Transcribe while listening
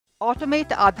Automate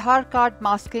Aadhaar card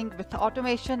masking with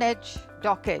AutomationEdge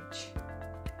DocEdge.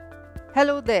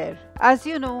 Hello there. As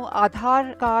you know,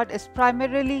 Aadhaar card is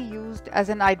primarily used as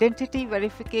an identity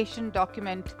verification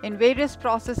document in various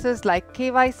processes like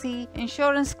KYC,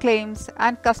 insurance claims,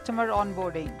 and customer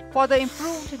onboarding. For the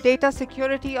improved data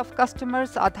security of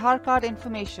customers' Aadhaar card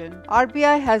information,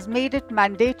 RBI has made it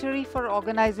mandatory for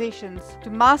organizations to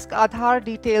mask Aadhaar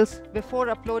details before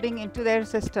uploading into their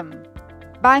system.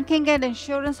 Banking and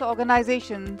insurance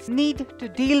organizations need to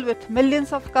deal with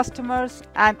millions of customers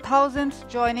and thousands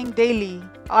joining daily.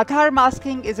 Aadhaar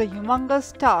masking is a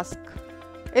humongous task.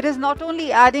 It is not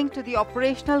only adding to the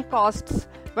operational costs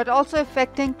but also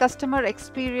affecting customer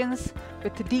experience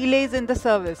with delays in the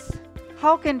service.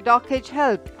 How can DocEdge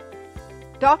help?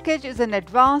 DocEdge is an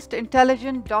advanced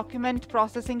intelligent document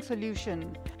processing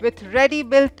solution with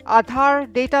ready-built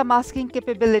Aadhaar data masking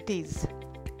capabilities.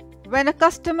 When a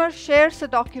customer shares a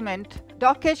document,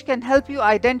 DocEdge can help you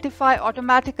identify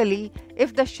automatically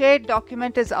if the shared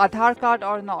document is Aadhaar card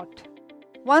or not.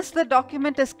 Once the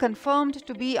document is confirmed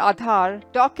to be Aadhaar,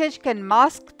 DocEdge can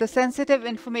mask the sensitive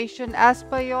information as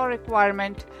per your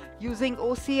requirement using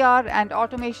OCR and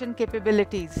automation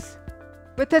capabilities.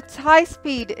 With its high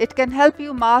speed, it can help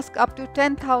you mask up to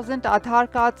 10,000 Aadhaar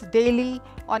cards daily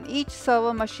on each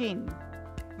server machine.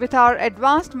 With our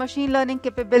advanced machine learning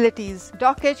capabilities,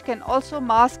 DocEdge can also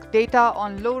mask data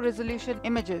on low-resolution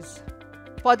images.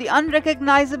 For the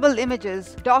unrecognizable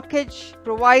images, DocEdge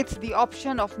provides the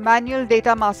option of manual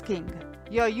data masking.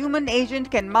 Your human agent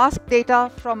can mask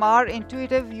data from our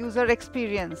intuitive user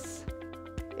experience.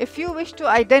 If you wish to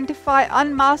identify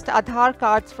unmasked Aadhaar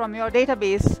cards from your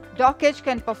database, DocEdge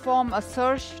can perform a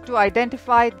search to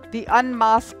identify the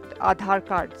unmasked Aadhaar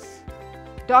cards.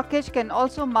 DocEdge can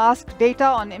also mask data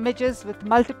on images with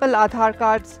multiple Aadhaar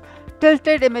cards,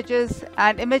 tilted images,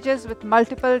 and images with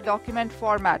multiple document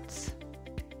formats.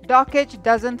 DocEdge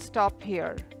doesn't stop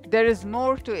here. There is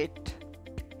more to it.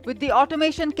 With the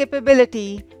automation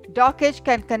capability, DocEdge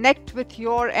can connect with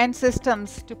your end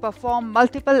systems to perform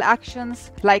multiple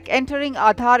actions like entering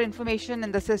Aadhaar information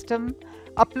in the system,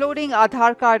 uploading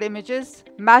Aadhaar card images,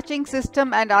 matching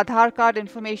system and Aadhaar card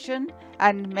information,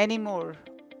 and many more.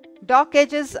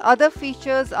 DocEdge's other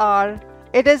features are: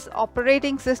 it is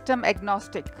operating system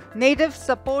agnostic, native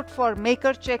support for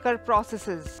maker-checker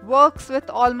processes, works with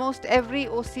almost every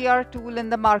OCR tool in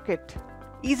the market,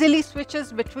 easily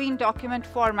switches between document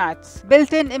formats,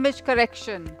 built-in image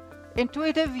correction,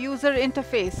 intuitive user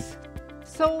interface.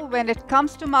 So when it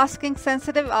comes to masking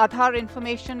sensitive Aadhaar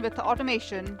information with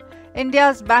automation,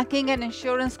 India's banking and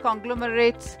insurance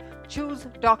conglomerates choose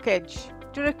DocEdge.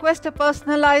 To request a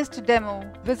personalized demo,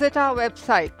 visit our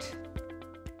website.